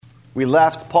We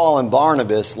left Paul and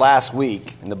Barnabas last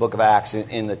week in the book of Acts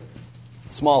in the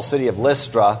small city of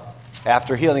Lystra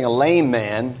after healing a lame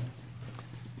man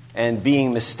and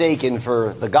being mistaken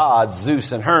for the gods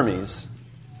Zeus and Hermes.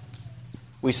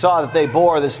 We saw that they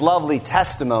bore this lovely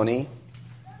testimony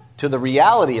to the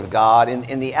reality of God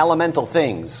in the elemental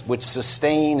things which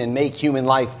sustain and make human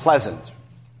life pleasant.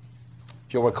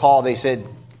 If you'll recall, they said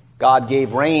God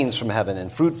gave rains from heaven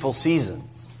and fruitful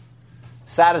seasons,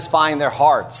 satisfying their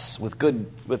hearts with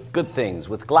good things,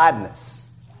 with gladness.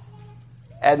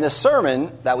 And the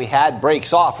sermon that we had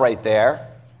breaks off right there,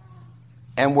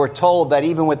 and we're told that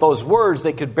even with those words,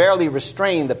 they could barely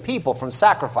restrain the people from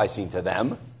sacrificing to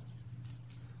them.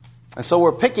 And so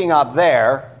we're picking up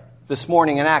there this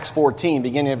morning in Acts 14,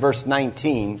 beginning at verse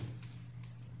 19.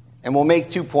 And we'll make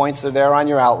 2 points. They're there on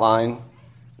your outline.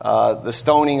 The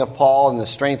stoning of Paul and the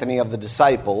strengthening of the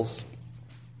disciples.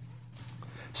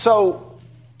 So,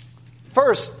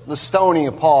 first, the stoning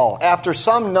of Paul. After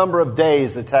some number of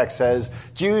days, the text says,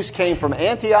 Jews came from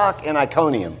Antioch and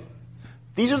Iconium.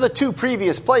 These are the two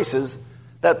previous places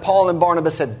that Paul and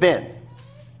Barnabas had been.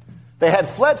 They had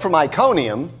fled from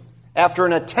Iconium after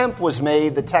an attempt was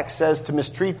made, the text says, to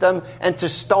mistreat them and to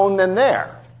stone them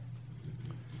there.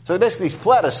 So they basically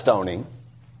fled a stoning.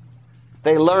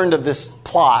 They learned of this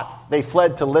plot. They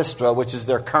fled to Lystra, which is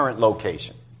their current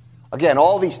location. Again,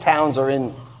 all these towns are in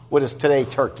what is today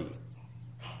Turkey.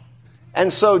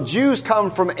 And so Jews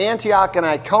come from Antioch and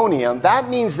Iconium. That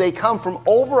means they come from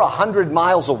over 100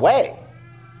 miles away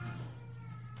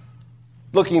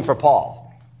looking for Paul.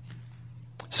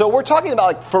 So we're talking about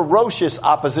like ferocious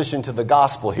opposition to the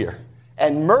gospel here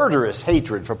and murderous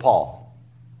hatred for Paul.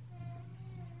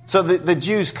 So the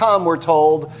Jews come, we're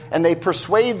told, and they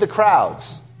persuade the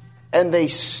crowds and they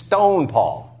stone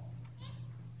Paul.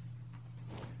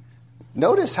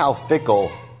 Notice how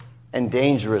fickle and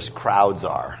dangerous crowds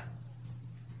are.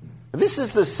 This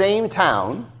is the same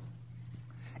town.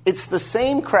 It's the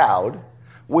same crowd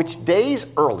which days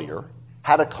earlier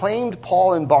had acclaimed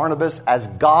Paul and Barnabas as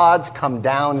gods come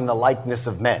down in the likeness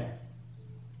of men.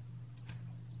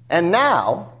 And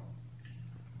now,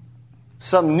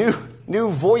 some new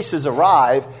voices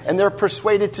arrive, and they're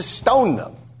persuaded to stone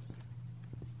them.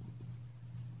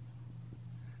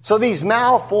 So these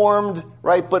malformed,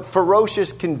 but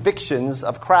ferocious convictions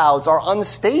of crowds are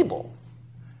unstable.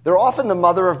 They're often the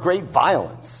mother of great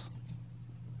violence.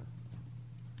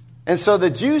 And so the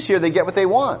Jews here, they get what they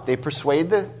want. They persuade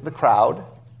the crowd,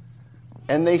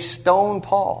 and they stone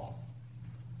Paul.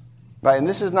 And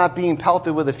this is not being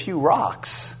pelted with a few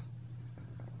rocks.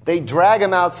 They drag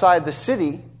him outside the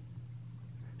city,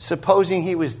 supposing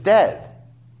he was dead.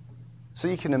 So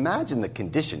you can imagine the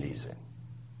condition he's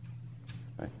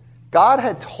in. God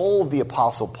had told the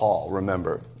Apostle Paul,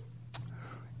 remember,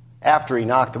 after he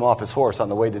knocked him off his horse on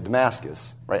the way to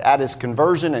Damascus, at his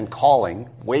conversion and calling,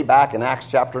 way back in Acts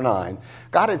chapter 9,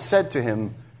 God had said to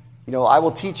him, I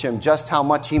will teach him just how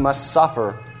much he must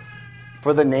suffer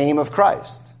for the name of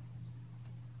Christ.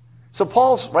 So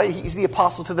Paul's, he's the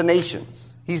apostle to the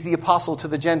nations. He's the apostle to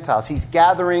the Gentiles. He's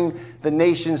gathering the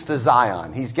nations to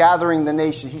Zion. He's gathering the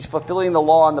nations. He's fulfilling the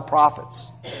law and the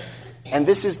prophets. And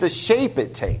this is the shape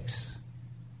it takes.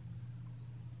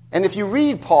 And if you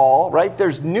read Paul,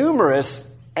 there's numerous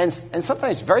and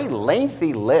sometimes very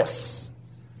lengthy lists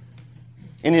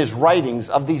in his writings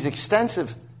of these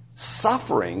extensive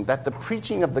suffering that the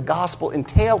preaching of the gospel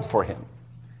entailed for him.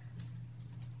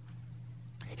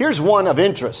 Here's one of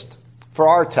interest for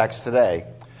our text today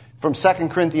from 2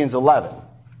 Corinthians 11.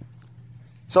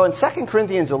 So in 2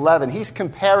 Corinthians 11, he's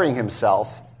comparing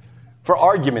himself for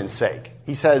argument's sake.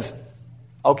 He says,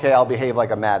 okay, I'll behave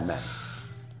like a madman.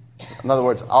 In other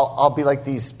words, I'll be like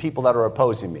these people that are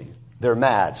opposing me. They're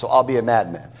mad, so I'll be a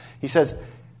madman. He says,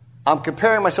 I'm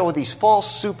comparing myself with these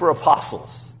false super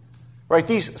apostles.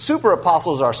 These super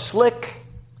apostles are slick.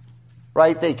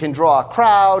 They can draw a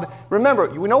crowd.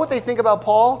 Remember, you know what they think about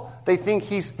Paul? They think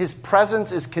his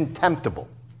presence is contemptible.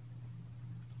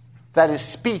 That his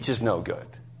speech is no good.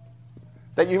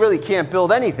 That you really can't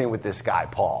build anything with this guy,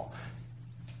 Paul.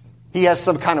 He has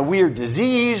some kind of weird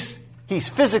disease. He's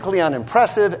physically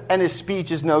unimpressive, and his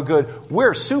speech is no good.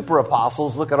 We're super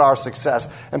apostles. Look at our success.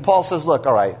 And Paul says, look,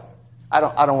 all right, I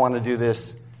don't want to do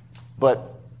this,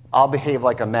 but I'll behave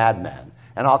like a madman,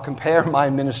 and I'll compare my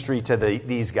ministry to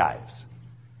these guys.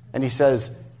 And he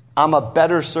says, I'm a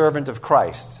better servant of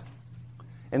Christ.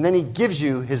 And then he gives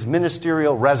you his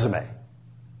ministerial resume.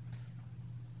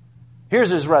 Here's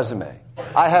his resume.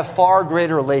 I have far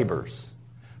greater labors,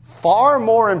 far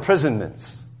more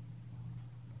imprisonments.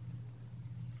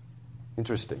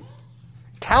 Interesting.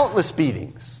 Countless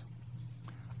beatings,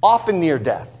 often near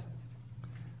death.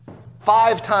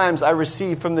 5 times I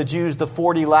received from the Jews the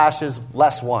 40 lashes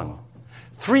less one.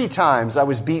 3 times I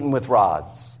was beaten with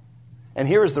rods. And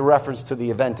here is the reference to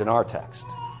the event in our text.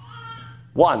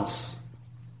 Once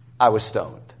I was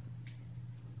stoned.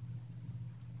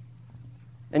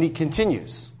 And he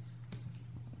continues.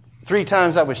 3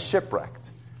 times I was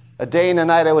shipwrecked. A day and a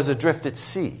night I was adrift at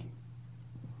sea.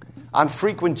 On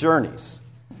frequent journeys.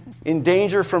 In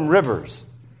danger from rivers.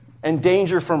 And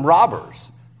danger from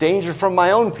robbers. Danger from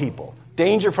my own people.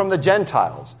 Danger from the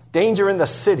Gentiles. Danger in the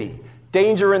city.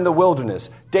 Danger in the wilderness.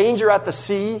 Danger at the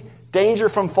sea. Danger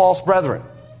from false brethren.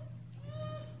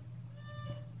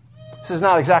 This is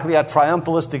not exactly a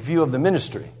triumphalistic view of the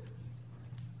ministry.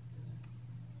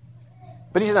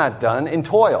 But he's not done. In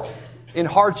toil, in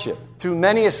hardship, through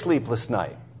many a sleepless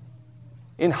night,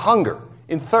 in hunger,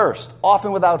 in thirst,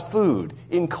 often without food,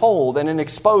 in cold and in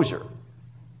exposure.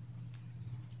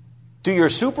 Do your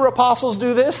super apostles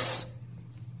do this?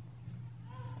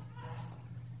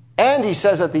 And he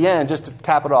says at the end, just to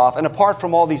cap it off, and apart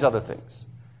from all these other things,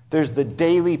 there's the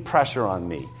daily pressure on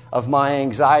me of my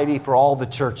anxiety for all the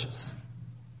churches.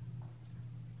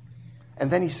 And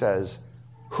then he says,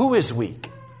 who is weak?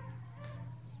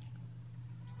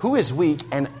 Who is weak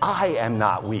and I am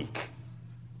not weak?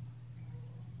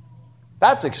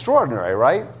 That's extraordinary,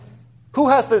 right? Who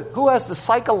has the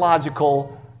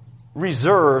psychological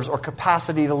reserves or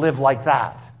capacity to live like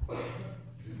that?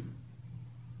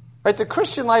 Right? The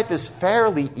Christian life is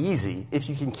fairly easy if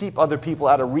you can keep other people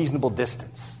at a reasonable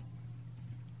distance.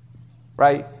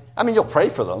 Right? I mean, you'll pray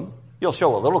for them. You'll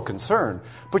show a little concern.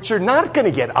 But you're not going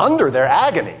to get under their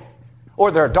agony or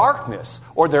their darkness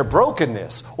or their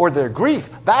brokenness or their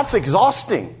grief. That's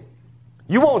exhausting.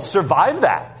 You won't survive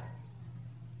that.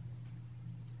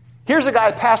 Here's a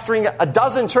guy pastoring a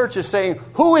dozen churches saying,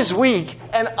 who is weak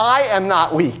and I am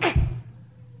not weak?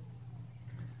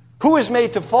 Who is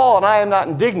made to fall and I am not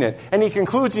indignant? And he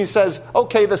concludes, he says,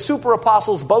 okay, the super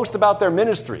apostles boast about their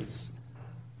ministries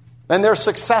and their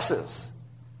successes.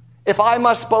 If I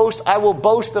must boast, I will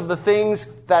boast of the things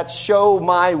that show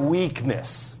my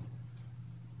weakness.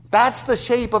 That's the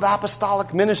shape of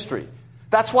apostolic ministry.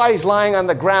 That's why he's lying on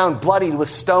the ground bloodied with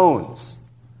stones.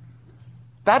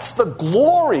 That's the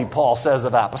glory, Paul says,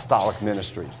 of apostolic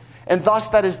ministry. And thus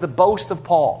that is the boast of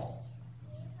Paul.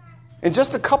 In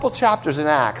just a couple chapters in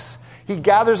Acts, he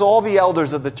gathers all the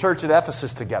elders of the church at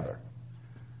Ephesus together.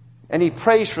 And he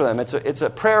prays for them. It's a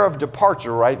prayer of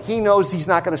departure, right? He knows he's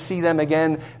not going to see them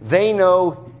again. They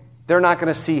know they're not going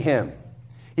to see him.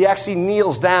 He actually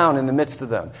kneels down in the midst of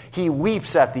them. He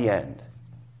weeps at the end.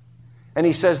 And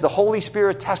he says, the Holy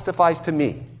Spirit testifies to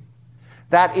me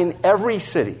that in every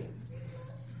city,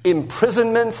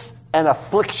 imprisonments and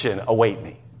affliction await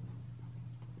me.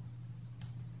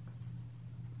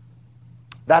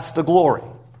 That's the glory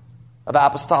of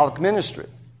apostolic ministry.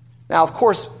 Now, of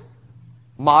course,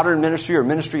 modern ministry or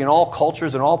ministry in all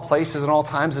cultures and all places and all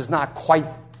times is not quite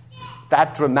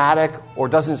that dramatic or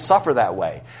doesn't suffer that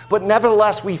way. But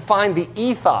nevertheless, we find the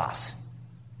ethos,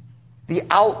 the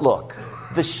outlook,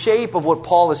 the shape of what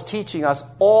Paul is teaching us.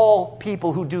 All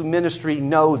people who do ministry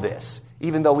know this,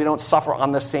 even though we don't suffer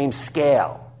on the same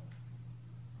scale.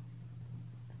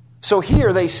 So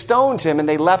here they stoned him and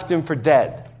they left him for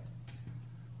dead.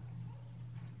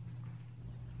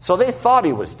 So they thought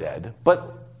he was dead,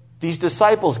 but these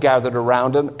disciples gathered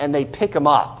around him and they pick him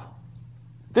up.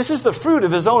 This is the fruit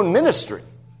of his own ministry,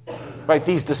 right?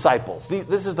 These disciples.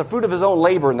 This is the fruit of his own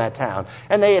labor in that town.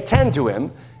 And they attend to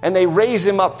him and they raise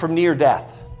him up from near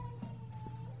death.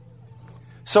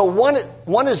 So one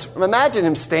is, imagine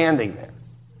him standing there.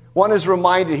 One is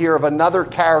reminded here of another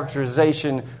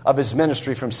characterization of his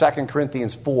ministry from 2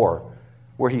 Corinthians 4,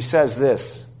 where he says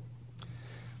this,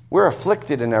 we're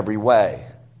afflicted in every way,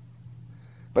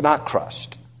 but not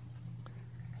crushed.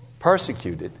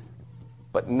 Persecuted,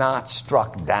 but not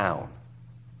struck down,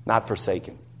 not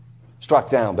forsaken. Struck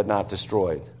down, but not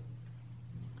destroyed.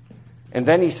 And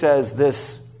then he says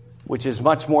this, which is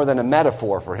much more than a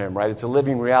metaphor for him, right? It's a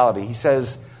living reality. He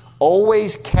says,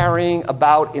 always carrying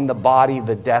about in the body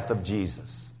the death of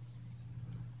Jesus.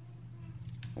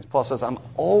 As Paul says, I'm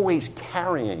always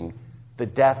carrying the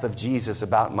death of Jesus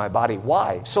about in my body.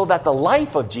 Why? So that the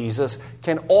life of Jesus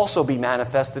can also be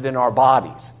manifested in our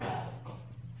bodies.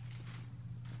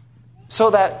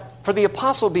 So that for the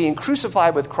apostle being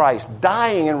crucified with Christ,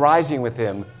 dying and rising with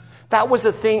him, that was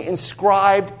a thing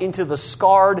inscribed into the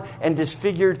scarred and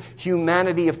disfigured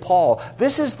humanity of Paul.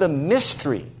 This is the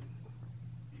mystery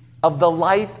of the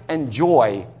life and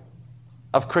joy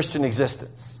of Christian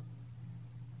existence.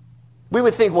 We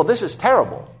would think, well, this is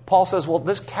terrible. Paul says, well,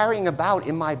 this carrying about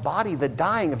in my body the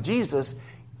dying of Jesus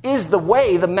is the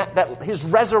way that his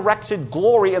resurrected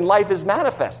glory and life is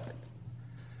manifested.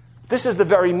 This is the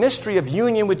very mystery of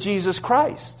union with Jesus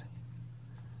Christ.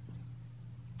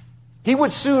 Paul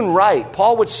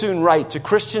would soon write to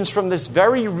Christians from this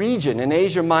very region in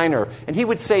Asia Minor, and he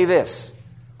would say this: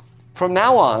 "From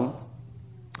now on,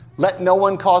 let no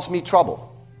one cause me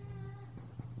trouble,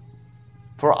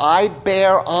 for I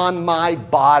bear on my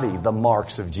body the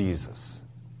marks of Jesus.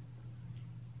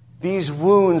 These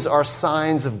wounds are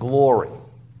signs of glory."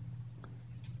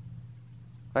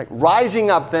 Right?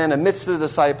 Rising up then amidst the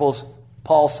disciples,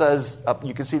 Paul says,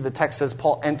 you can see the text says,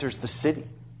 Paul enters the city.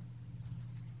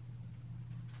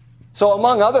 So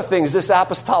among other things, this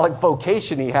apostolic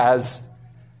vocation he has,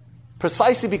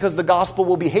 precisely because the gospel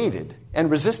will be hated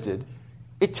and resisted,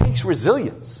 it takes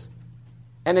resilience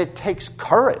and it takes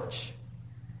courage.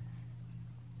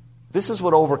 This is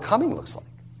what overcoming looks like.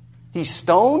 He's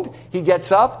stoned, he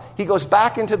gets up, he goes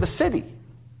back into the city.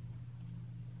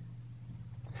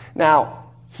 Now,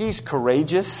 he's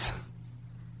courageous,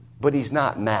 but he's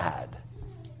not mad.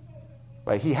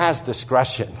 Right? He has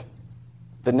discretion.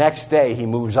 The next day he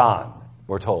moves on,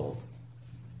 we're told.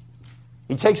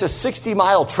 He takes a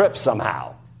 60-mile trip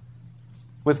somehow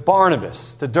with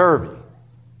Barnabas to Derbe.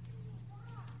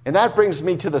 And that brings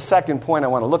me to the second point I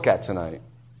want to look at tonight,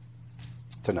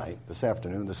 this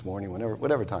afternoon, this morning,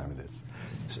 whatever time it is.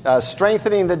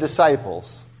 Strengthening the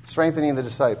disciples. Strengthening the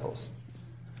disciples.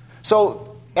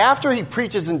 So after he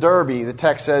preaches in Derbe, the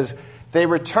text says, they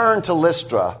return to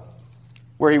Lystra,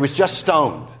 where he was just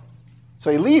stoned.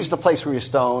 So he leaves the place where he was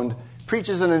stoned,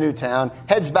 preaches in a new town,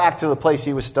 heads back to the place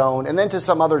he was stoned, and then to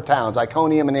some other towns,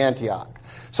 Iconium and Antioch.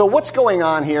 So what's going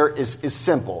on here is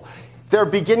simple. They're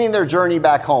beginning their journey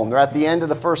back home. They're at the end of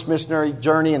the first missionary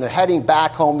journey, and they're heading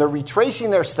back home. They're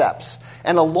retracing their steps.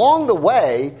 And along the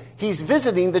way, he's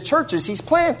visiting the churches he's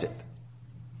planted.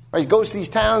 Right? He goes to these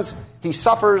towns. He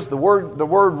suffers. The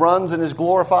word runs and is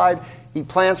glorified. He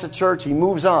plants a church. He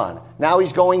moves on. Now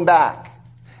he's going back.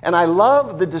 And I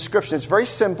love the description. It's very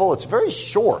simple. It's very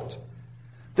short.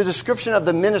 The description of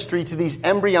the ministry to these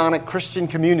embryonic Christian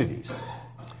communities.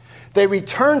 They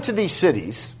return to these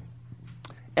cities,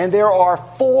 and there are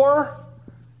 4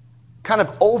 kind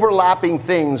of overlapping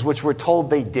things which we're told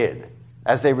they did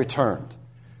as they returned.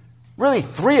 Really,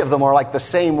 3 of them are like the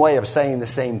same way of saying the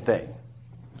same thing.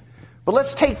 But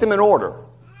let's take them in order.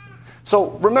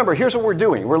 So remember, here's what we're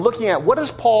doing. We're looking at what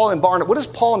does Paul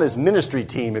and his ministry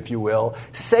team, if you will,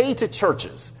 say to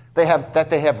churches that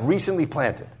they have recently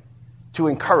planted to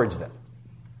encourage them.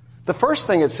 The first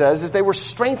thing it says is they were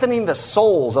strengthening the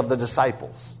souls of the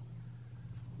disciples.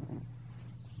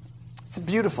 It's a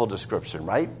beautiful description,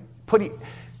 right?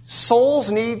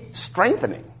 Souls need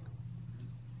strengthening.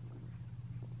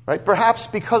 Right? Perhaps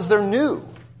because they're new,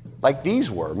 like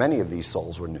these were. Many of these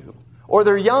souls were new. Or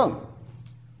they're young.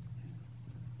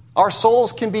 Our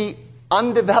souls can be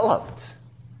undeveloped,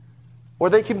 or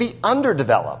they can be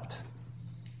underdeveloped,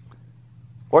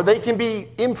 or they can be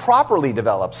improperly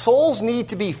developed. Souls need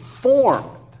to be formed.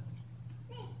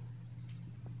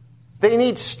 They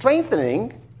need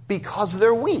strengthening because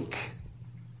they're weak.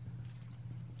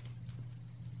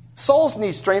 Souls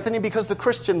need strengthening because the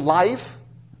Christian life,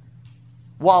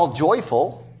 while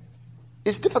joyful,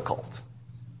 is difficult.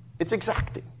 It's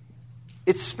exacting.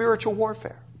 It's spiritual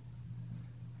warfare.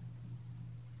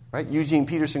 Right? Eugene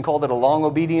Peterson called it a long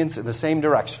obedience in the same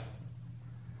direction.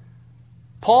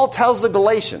 Paul tells the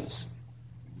Galatians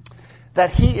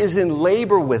that he is in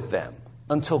labor with them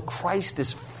until Christ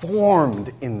is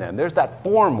formed in them. There's that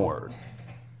form word.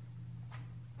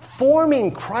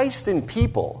 Forming Christ in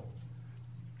people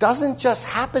doesn't just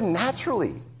happen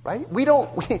naturally, right? We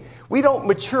don't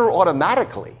mature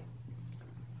automatically.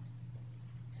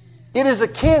 It is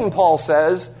akin, Paul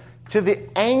says, to the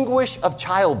anguish of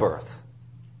childbirth.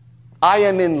 I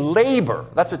am in labor,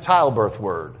 that's a childbirth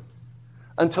word,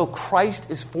 until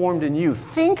Christ is formed in you.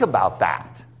 Think about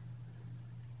that.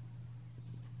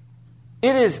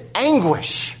 It is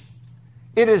anguish.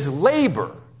 It is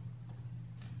labor.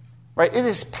 Right? It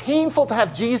is painful to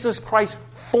have Jesus Christ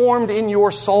formed in your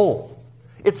soul.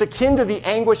 It's akin to the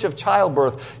anguish of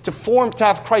childbirth to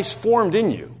have Christ formed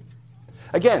in you.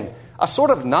 Again, a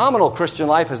sort of nominal Christian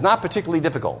life is not particularly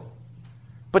difficult.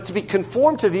 But to be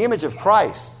conformed to the image of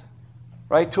Christ,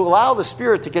 right, to allow the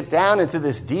Spirit to get down into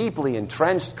this deeply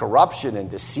entrenched corruption and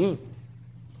deceit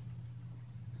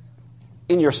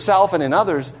in yourself and in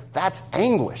others, that's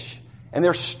anguish. And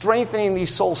they're strengthening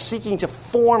these souls, seeking to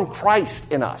form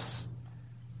Christ in us.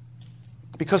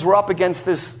 Because we're up against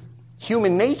this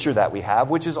human nature that we have,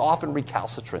 which is often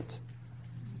recalcitrant.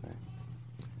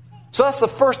 So that's the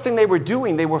first thing they were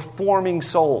doing. They were forming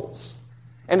souls.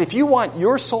 And if you want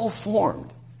your soul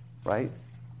formed, right?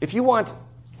 If you want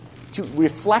to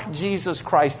reflect Jesus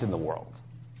Christ in the world,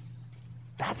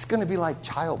 that's going to be like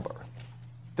childbirth.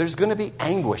 There's going to be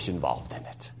anguish involved in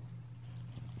it.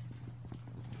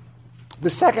 The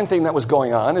second thing that was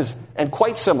going on is, and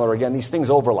quite similar, again, these things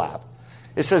overlap.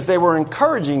 It says they were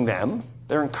encouraging them,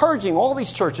 they're encouraging all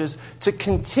these churches to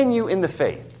continue in the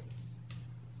faith.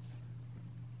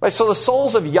 Right? So the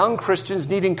souls of young Christians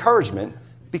need encouragement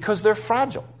because they're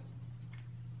fragile.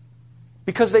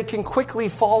 Because they can quickly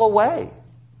fall away.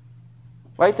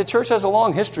 Right? The church has a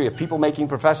long history of people making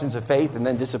professions of faith and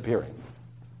then disappearing.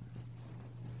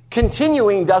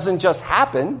 Continuing doesn't just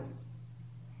happen.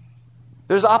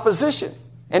 There's opposition,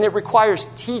 and it requires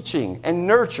teaching and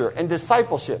nurture and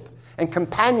discipleship and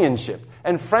companionship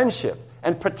and friendship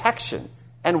and protection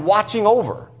and watching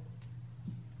over.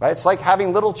 Right? It's like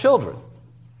having little children.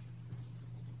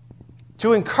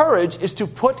 To encourage is to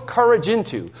put courage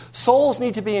into. Souls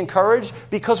need to be encouraged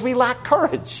because we lack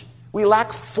courage. We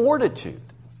lack fortitude.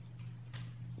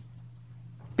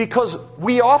 Because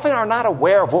we often are not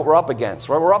aware of what we're up against.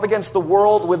 Right? We're up against the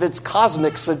world with its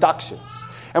cosmic seductions.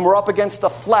 And we're up against the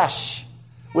flesh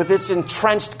with its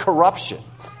entrenched corruption,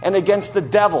 and against the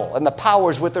devil and the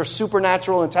powers with their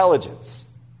supernatural intelligence.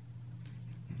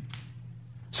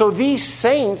 So these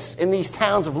saints in these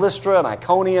towns of Lystra and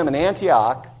Iconium and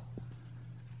Antioch,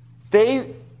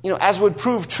 they, as would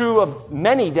prove true of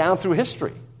many down through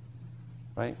history,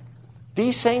 right?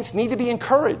 These saints need to be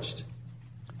encouraged.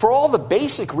 For all the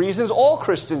basic reasons, all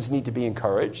Christians need to be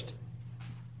encouraged.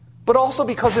 But also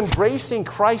because embracing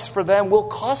Christ for them will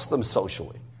cost them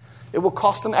socially. It will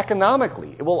cost them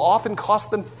economically. It will often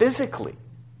cost them physically.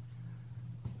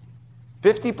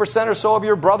 50% or so of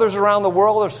your brothers around the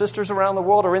world or sisters around the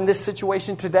world are in this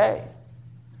situation today.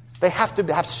 They have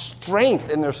to have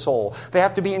strength in their soul. They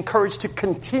have to be encouraged to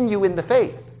continue in the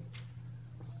faith.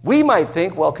 We might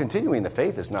think, well, continuing the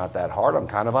faith is not that hard. I'm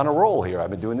kind of on a roll here. I've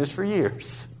been doing this for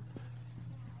years.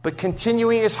 But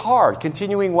continuing is hard.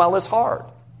 Continuing well is hard.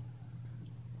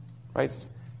 Right?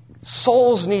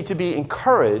 Souls need to be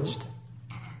encouraged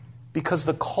because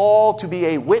the call to be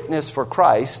a witness for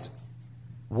Christ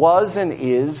was and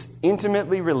is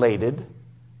intimately related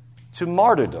to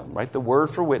martyrdom. Right? The word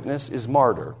for witness is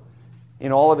martyr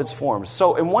in all of its forms.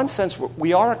 So in one sense,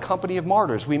 we are a company of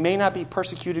martyrs. We may not be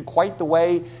persecuted quite the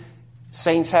way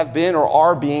saints have been or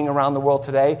are being around the world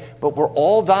today, but we're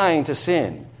all dying to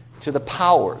sin, to the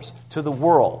powers, to the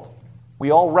world.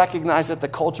 We all recognize that the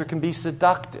culture can be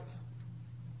seductive.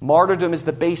 Martyrdom is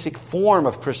the basic form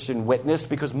of Christian witness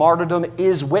because martyrdom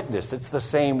is witness. It's the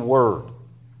same word.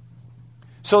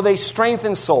 So they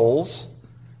strengthen souls.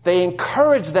 They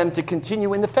encourage them to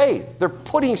continue in the faith. They're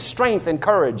putting strength and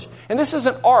courage. And this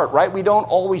isn't art, right? We don't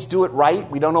always do it right.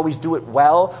 We don't always do it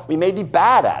well. We may be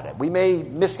bad at it. We may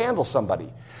mishandle somebody.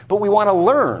 But we want to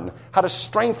learn how to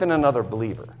strengthen another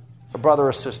believer, a brother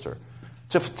or sister,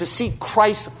 to see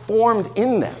Christ formed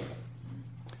in them,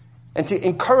 and to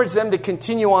encourage them to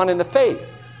continue on in the faith.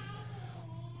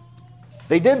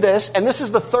 They did this, and this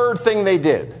is the third thing they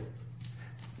did.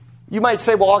 You might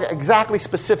say, well, exactly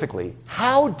specifically,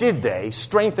 how did they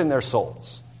strengthen their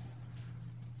souls?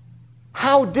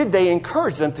 How did they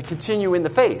encourage them to continue in the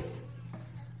faith?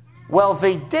 Well,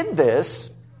 they did this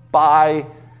by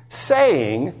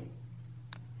saying,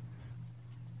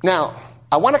 now,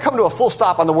 I want to come to a full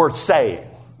stop on the word saying.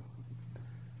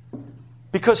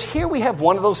 Because here we have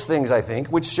one of those things, I think,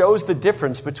 which shows the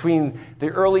difference between the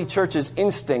early church's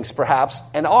instincts, perhaps,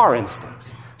 and our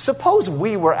instincts. Suppose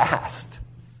we were asked,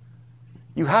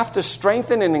 you have to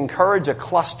strengthen and encourage a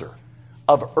cluster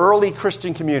of early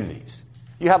Christian communities.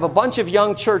 You have a bunch of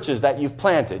young churches that you've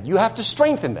planted. You have to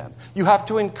strengthen them. You have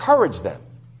to encourage them.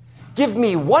 Give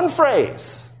me one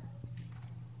phrase.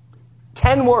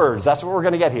 10 words. That's what we're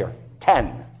going to get here.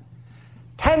 10.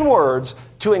 10 words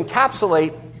to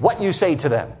encapsulate what you say to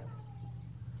them.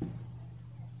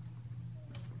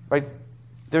 Right?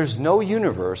 There's no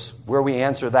universe where we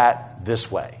answer that this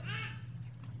way.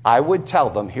 I would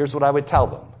tell them, here's what I would tell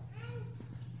them.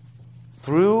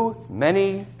 Through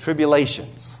many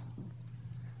tribulations,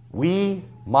 we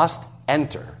must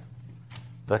enter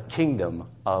the kingdom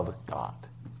of God.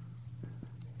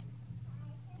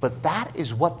 But that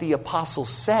is what the apostles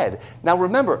said. Now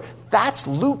remember, that's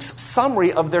Luke's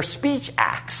summary of their speech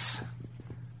acts.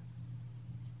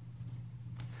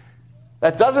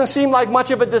 That doesn't seem like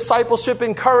much of a discipleship,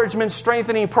 encouragement,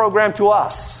 strengthening program to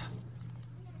us.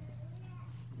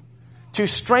 To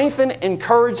strengthen,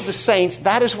 encourage the saints,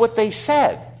 that is what they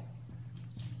said.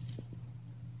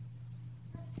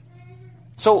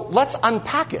 So let's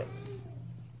unpack it,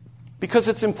 because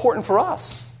it's important for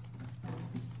us.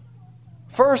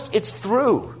 First, it's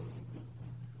through.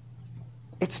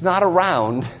 It's not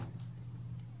around.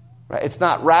 Right? It's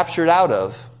not raptured out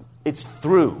of. It's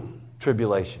through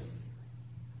tribulation.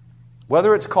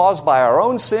 Whether it's caused by our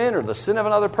own sin or the sin of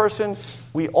another person,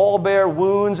 we all bear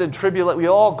wounds and tribulation. We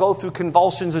all go through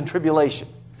convulsions and tribulation.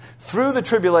 Through the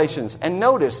tribulations. And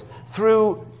notice,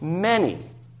 through many.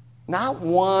 Not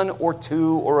one or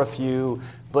two or a few,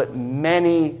 but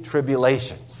many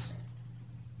tribulations.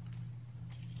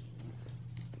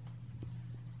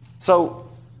 So,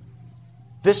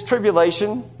 this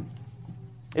tribulation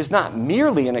is not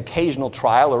merely an occasional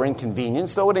trial or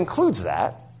inconvenience, though it includes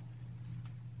that.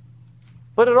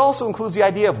 But it also includes the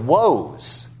idea of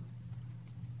woes,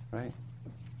 right?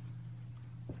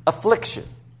 Affliction.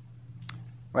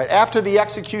 Right? After the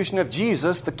execution of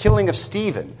Jesus, the killing of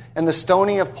Stephen, and the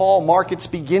stoning of Paul mark its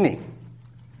beginning.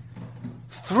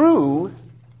 Through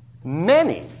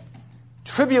many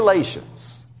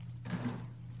tribulations,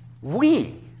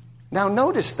 now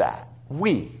notice that,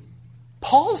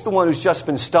 Paul's the one who's just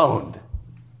been stoned.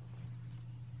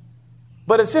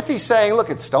 But it's as if he's saying,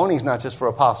 look, stoning's not just for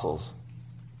apostles.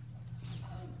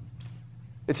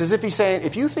 It's as if he's saying,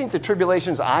 if you think the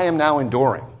tribulations I am now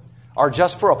enduring are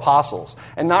just for apostles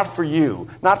and not for you,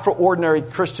 not for ordinary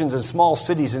Christians in small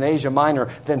cities in Asia Minor,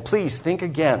 then please think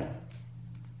again.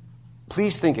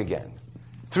 Please think again.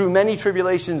 Through many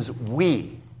tribulations,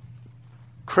 we,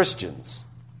 Christians,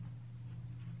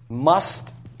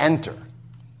 must enter.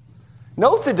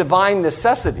 Note the divine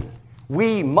necessity.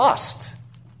 We must.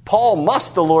 Paul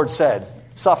must, the Lord said,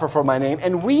 suffer for my name,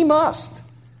 and we must.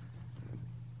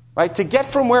 Right? To get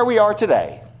from where we are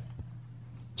today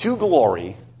to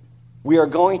glory, we are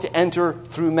going to enter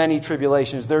through many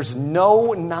tribulations. There's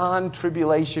no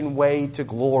non-tribulation way to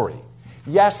glory.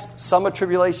 Yes, some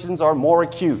tribulations are more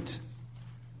acute,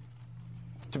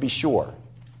 to be sure.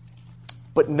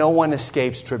 But no one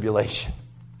escapes tribulation.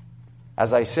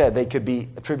 As I said,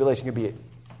 tribulation could be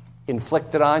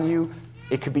inflicted on you.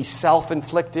 It could be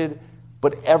self-inflicted.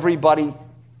 But everybody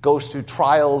goes through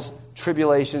trials,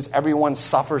 tribulations. Everyone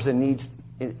suffers and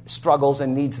struggles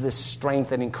and needs this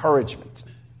strength and encouragement.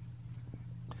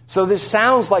 So this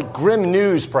sounds like grim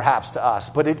news perhaps to us,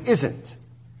 but it isn't.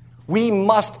 We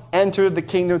must enter the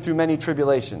kingdom through many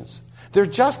tribulations. There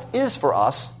just is for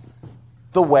us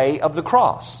the way of the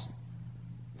cross.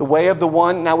 The way of the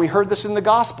one, now we heard this in the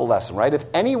gospel lesson, right? If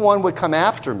anyone would come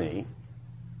after me,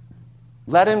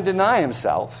 let him deny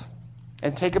himself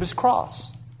and take up his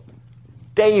cross.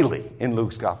 Daily in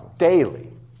Luke's gospel,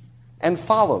 daily. And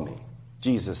follow me,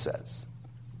 Jesus says.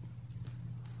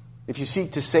 If you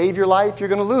seek to save your life, you're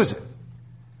going to lose it.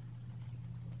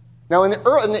 Now, in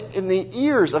the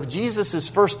ears of Jesus'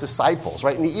 first disciples,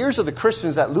 right, in the ears of the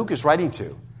Christians that Luke is writing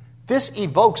to, this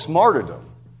evokes martyrdom.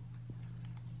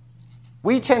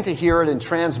 We tend to hear it and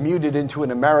transmute it into an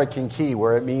American key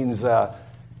where it means,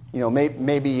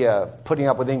 maybe putting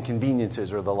up with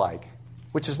inconveniences or the like,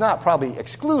 which is not probably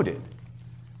excluded.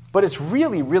 But it's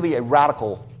really, really a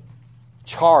radical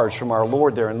charge from our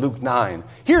Lord there in Luke 9.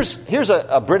 Here's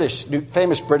a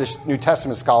famous British New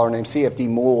Testament scholar named C.F.D.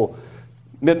 Moule,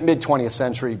 mid-20th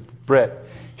century Brit.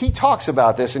 He talks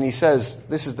about this and he says,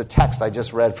 this is the text I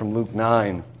just read from Luke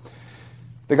 9.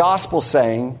 The gospel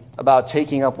saying about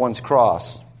taking up one's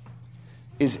cross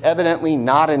is evidently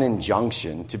not an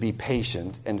injunction to be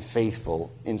patient and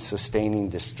faithful in sustaining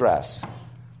distress,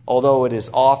 although it is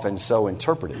often so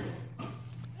interpreted.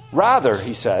 Rather,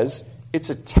 he says, it's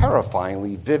a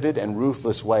terrifyingly vivid and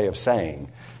ruthless way of saying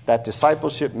that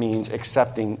discipleship means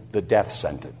accepting the death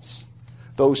sentence.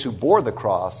 Those who bore the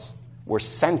cross were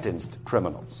sentenced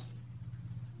criminals.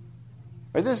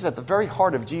 Right? This is at the very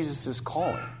heart of Jesus'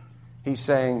 calling. He's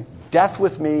saying, death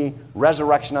with me,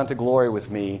 resurrection unto glory with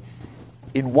me.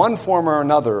 In one form or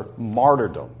another,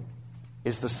 martyrdom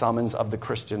is the summons of the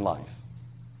Christian life.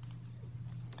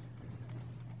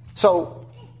 So,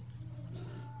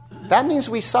 that means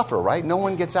we suffer, right? No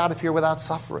one gets out of here without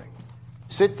suffering.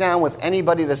 Sit down with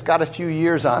anybody that's got a few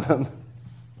years on them,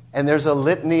 and there's a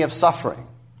litany of suffering.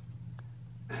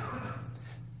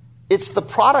 It's the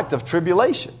product of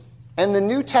tribulation. And the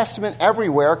New Testament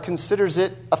everywhere considers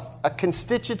it a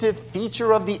constitutive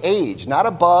feature of the age, not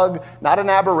a bug, not an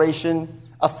aberration,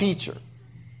 a feature.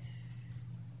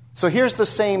 So here's the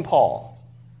same Paul.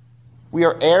 We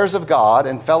are heirs of God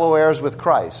and fellow heirs with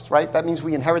Christ, right? That means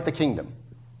we inherit the kingdom,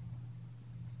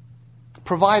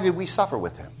 provided we suffer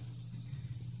with him.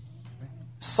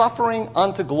 Suffering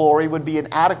unto glory would be an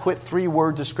adequate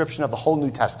 3-word description of the whole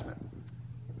New Testament.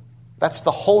 That's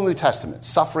the whole New Testament,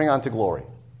 suffering unto glory.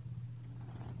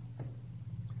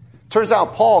 Turns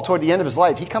out Paul, toward the end of his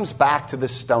life, he comes back to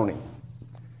this stoning.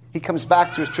 he comes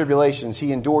back to his tribulations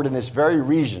he endured in this very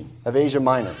region of Asia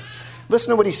Minor.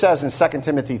 Listen to what he says in 2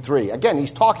 Timothy 3. Again,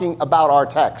 he's talking about our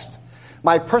text.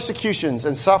 My persecutions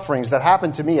and sufferings that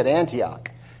happened to me at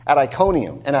Antioch, at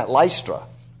Iconium, and at Lystra.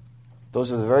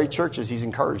 Those are the very churches he's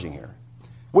encouraging here.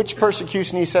 Which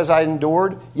persecution, he says, I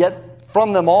endured, yet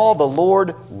from them all the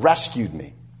Lord rescued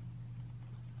me.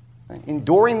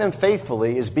 Enduring them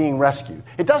faithfully is being rescued.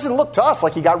 It doesn't look to us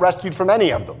like he got rescued from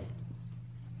any of them.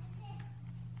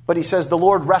 But he says, the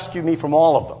Lord rescued me from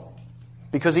all of them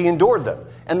because he endured them.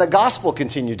 And the gospel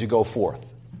continued to go forth.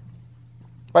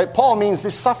 Right? Paul means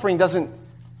this suffering doesn't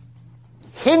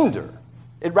hinder.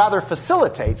 It rather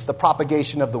facilitates the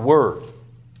propagation of the word.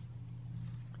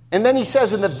 And then he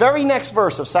says in the very next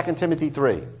verse of 2 Timothy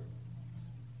 3,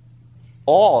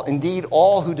 indeed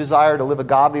all who desire to live a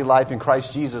godly life in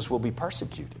Christ Jesus will be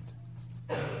persecuted.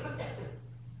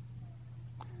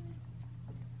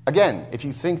 Again, if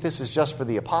you think this is just for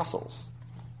the apostles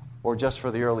or just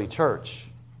for the early church,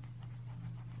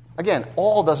 again,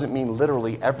 all doesn't mean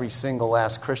literally every single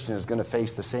last Christian is going to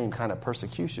face the same kind of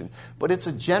persecution, but it's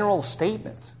a general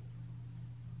statement.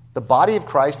 The body of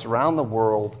Christ around the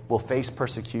world will face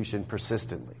persecution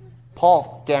persistently.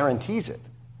 Paul guarantees it.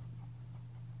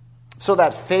 So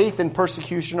that faith and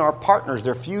persecution are partners.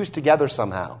 They're fused together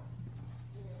somehow.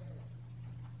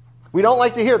 We don't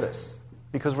like to hear this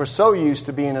because we're so used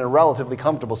to being in a relatively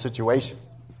comfortable situation.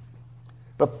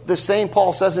 But the same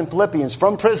Paul says in Philippians,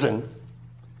 from prison,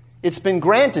 it's been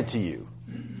granted to you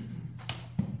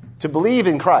to believe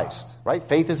in Christ, right?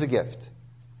 Faith is a gift.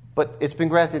 But it's been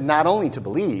granted not only to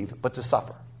believe, but to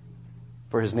suffer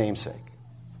for his name's sake.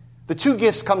 The two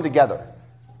gifts come together.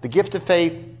 The gift of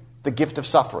faith, the gift of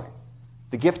suffering.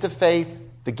 The gift of faith,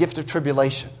 the gift of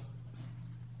tribulation.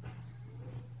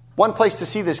 One place to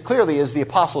see this clearly is the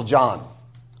Apostle John.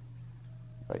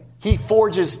 Right? He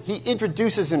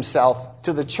introduces himself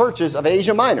to the churches of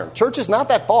Asia Minor. Churches not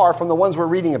that far from the ones we're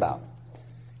reading about.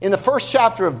 In the first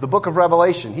chapter of the book of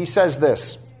Revelation, he says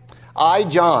this, I,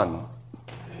 John,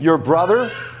 your brother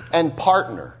and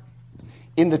partner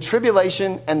in the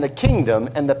tribulation and the kingdom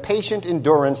and the patient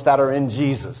endurance that are in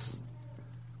Jesus.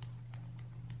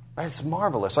 Right? It's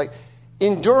marvelous. Like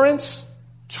endurance,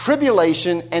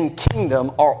 tribulation, and kingdom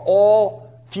are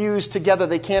all fused together.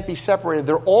 They can't be separated.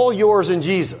 They're all yours in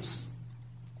Jesus.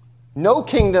 No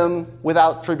kingdom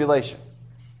without tribulation.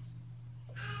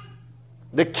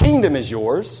 The kingdom is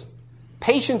yours.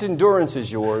 Patient endurance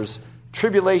is yours.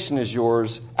 Tribulation is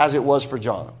yours, as it was for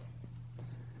John.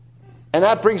 And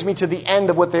that brings me to the end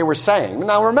of what they were saying.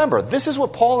 Now remember, this is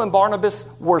what Paul and Barnabas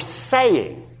were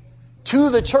saying to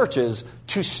the churches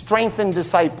to strengthen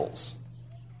disciples.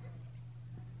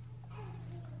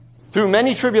 Through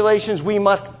many tribulations, we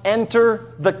must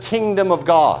enter the kingdom of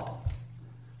God.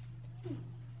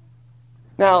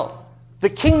 Now, the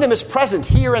kingdom is present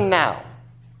here and now.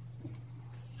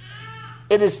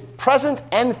 It is present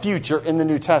and future in the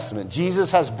New Testament.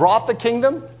 Jesus has brought the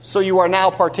kingdom, so you are now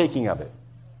partaking of it.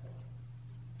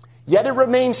 Yet it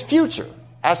remains future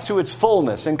as to its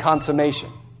fullness and consummation.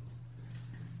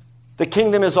 The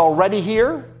kingdom is already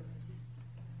here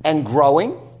and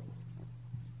growing,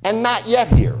 and not yet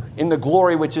here in the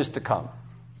glory which is to come.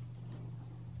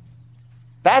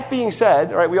 That being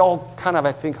said, all right, we all kind of,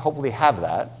 I think, hopefully have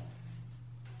that.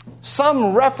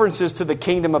 Some references to the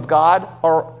kingdom of God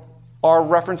are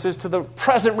references to the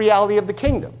present reality of the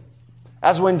kingdom.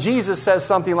 As when Jesus says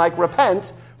something like,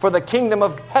 repent, for the kingdom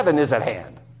of heaven is at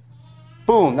hand.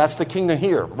 Boom, that's the kingdom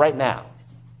here, right now.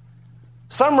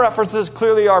 Some references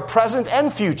clearly are present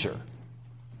and future.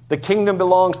 The kingdom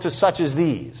belongs to such as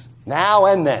these, now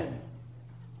and then.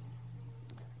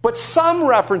 But some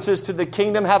references to the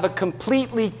kingdom have a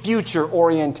completely future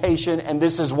orientation, and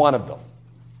this is one of them.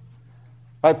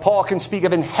 Right? Paul can speak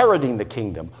of inheriting the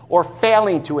kingdom or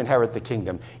failing to inherit the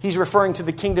kingdom. He's referring to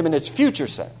the kingdom in its future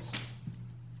sense.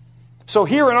 So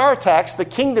here in our text, the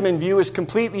kingdom in view is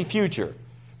completely future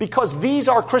because these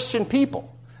are Christian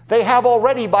people. They have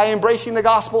already, by embracing the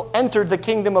gospel, entered the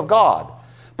kingdom of God.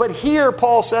 But here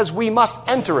Paul says we must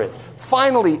enter it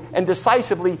finally and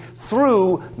decisively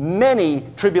through many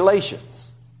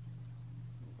tribulations.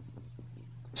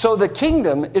 So the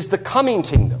kingdom is the coming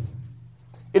kingdom.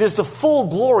 It is the full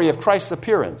glory of Christ's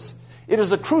appearance. It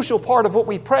is a crucial part of what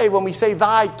we pray when we say,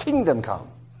 thy kingdom come.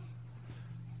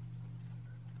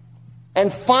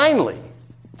 And finally,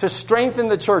 to strengthen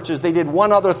the churches, they did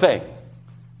one other thing.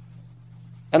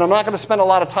 And I'm not going to spend a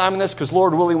lot of time on this because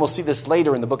Lord willing, we'll see this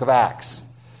later in the book of Acts.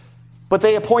 But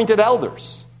they appointed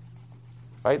elders.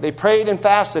 Right? They prayed and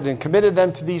fasted and committed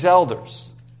them to these elders.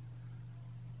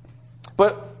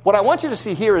 But what I want you to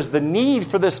see here is the need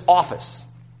for this office.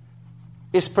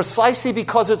 is precisely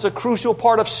because it's a crucial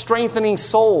part of strengthening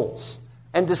souls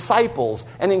and disciples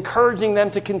and encouraging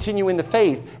them to continue in the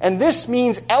faith. And this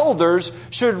means elders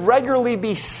should regularly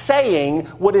be saying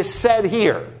what is said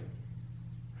here.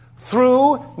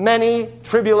 Through many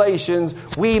tribulations,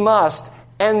 we must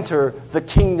enter the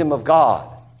kingdom of God.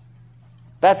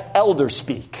 That's elder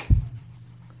speak.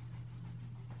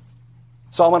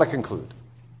 So I want to conclude.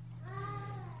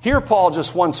 Hear Paul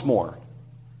just once more.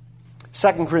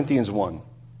 2 Corinthians 1.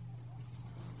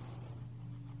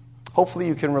 Hopefully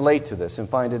you can relate to this and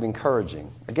find it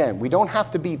encouraging. Again, we don't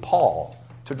have to be Paul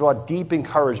to draw deep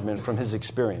encouragement from his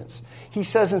experience. He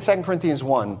says in 2 Corinthians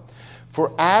 1,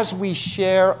 "For as we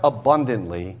share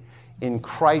abundantly in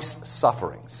Christ's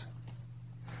sufferings."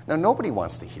 Now, nobody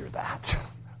wants to hear that.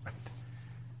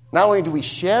 Not only do we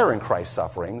share in Christ's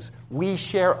sufferings, we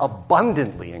share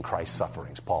abundantly in Christ's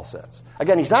sufferings, Paul says.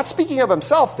 Again, he's not speaking of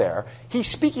himself there. He's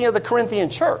speaking of the Corinthian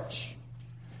church.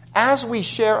 As we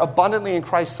share abundantly in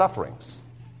Christ's sufferings,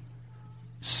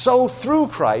 so through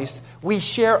Christ, we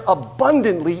share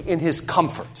abundantly in his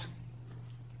comfort.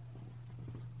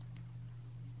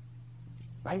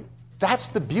 Right? That's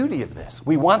the beauty of this.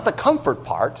 We want the comfort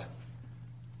part.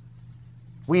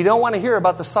 We don't want to hear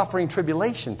about the suffering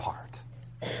tribulation part.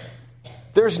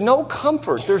 There's no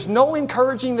comfort, there's no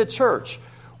encouraging the church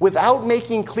without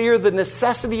making clear the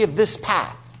necessity of this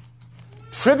path.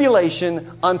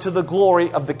 Tribulation unto the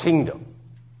glory of the kingdom.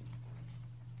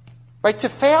 Right? To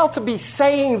fail to be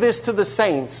saying this to the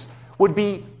saints would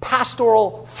be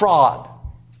pastoral fraud.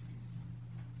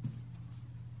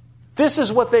 This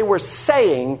is what they were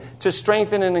saying to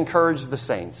strengthen and encourage the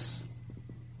saints.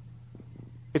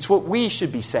 It's what we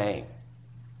should be saying.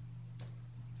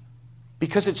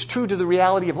 Because it's true to the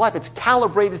reality of life. It's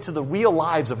calibrated to the real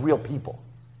lives of real people.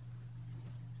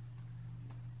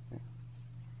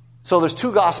 So there's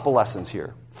two gospel lessons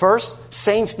here. First,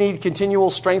 saints need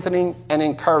continual strengthening and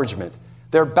encouragement.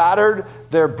 They're battered,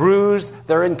 they're bruised,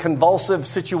 they're in convulsive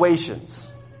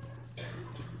situations.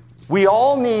 We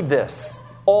all need this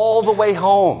all the way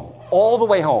home,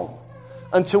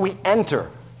 until we enter,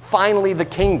 finally, the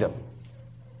kingdom.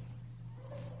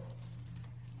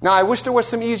 Now, I wish there was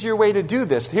some easier way to do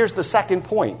this. Here's the second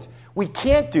point. We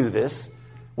can't do this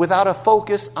without a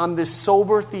focus on this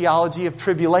sober theology of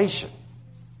tribulation.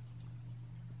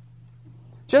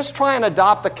 Just try and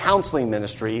adopt the counseling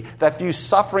ministry that views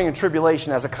suffering and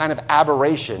tribulation as a kind of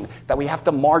aberration that we have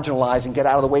to marginalize and get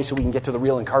out of the way so we can get to the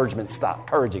real encouraging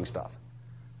stuff.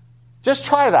 Just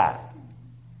try that.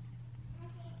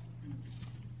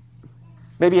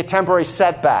 Maybe a temporary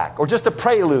setback or just a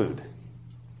prelude.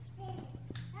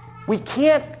 We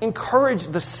can't encourage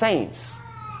the saints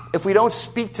if we don't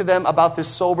speak to them about this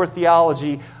sober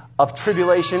theology of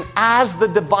tribulation as the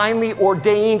divinely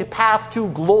ordained path to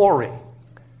glory.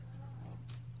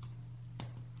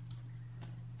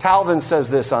 Calvin says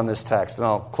this on this text, and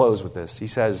I'll close with this. He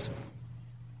says,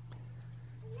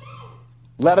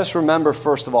 "Let us remember,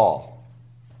 first of all,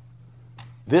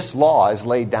 this law is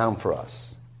laid down for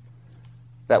us,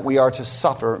 that we are to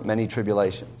suffer many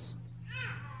tribulations."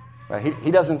 Right?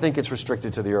 He doesn't think it's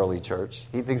restricted to the early church.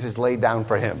 He thinks it's laid down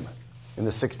for him in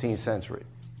the 16th century.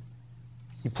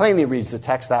 He plainly reads the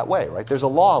text that way, right? There's a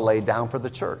law laid down for the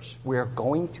church. We are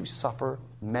going to suffer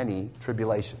many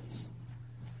tribulations.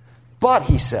 But,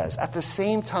 he says, at the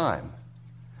same time,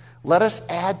 let us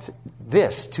add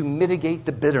this to mitigate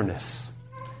the bitterness.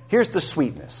 Here's the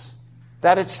sweetness.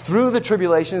 That it's through the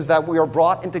tribulations that we are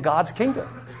brought into God's kingdom.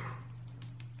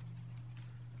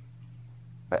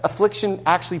 Affliction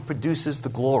actually produces the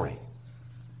glory.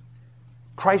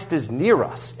 Christ is near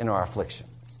us in our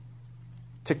afflictions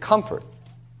to comfort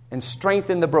and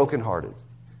strengthen the brokenhearted,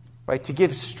 right? To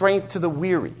give strength to the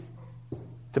weary,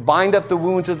 to bind up the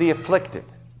wounds of the afflicted,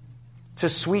 to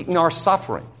sweeten our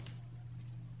suffering,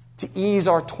 to ease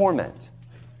our torment.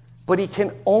 But he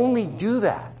can only do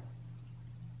that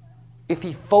if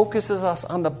he focuses us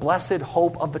on the blessed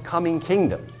hope of the coming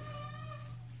kingdom.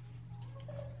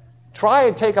 Try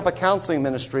and take up a counseling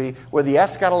ministry where the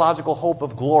eschatological hope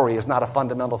of glory is not a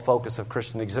fundamental focus of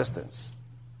Christian existence.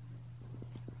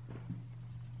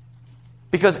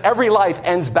 Because every life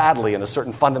ends badly in a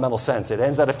certain fundamental sense. It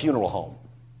ends at a funeral home.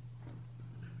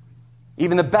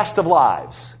 Even the best of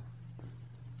lives.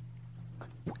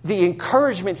 The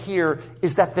encouragement here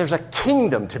is that there's a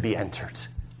kingdom to be entered.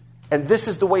 And this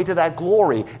is the way to that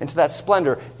glory and to that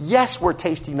splendor. Yes, we're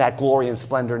tasting that glory and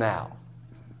splendor now.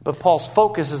 But Paul's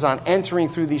focus is on entering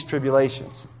through these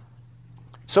tribulations.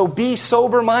 So be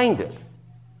sober-minded.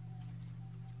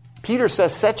 Peter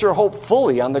says, set your hope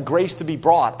fully on the grace to be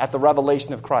brought at the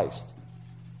revelation of Christ.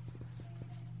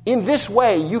 In this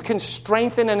way, you can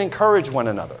strengthen and encourage one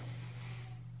another.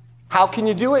 How can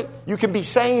you do it? You can be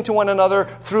saying to one another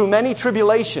through many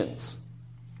tribulations,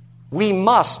 we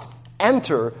must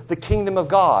enter the kingdom of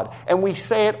God. And we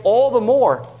say it all the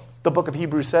more, the book of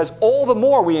Hebrews says, all the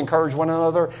more we encourage one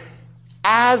another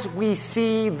as we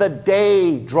see the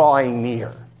day drawing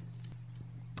near.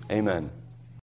 Amen.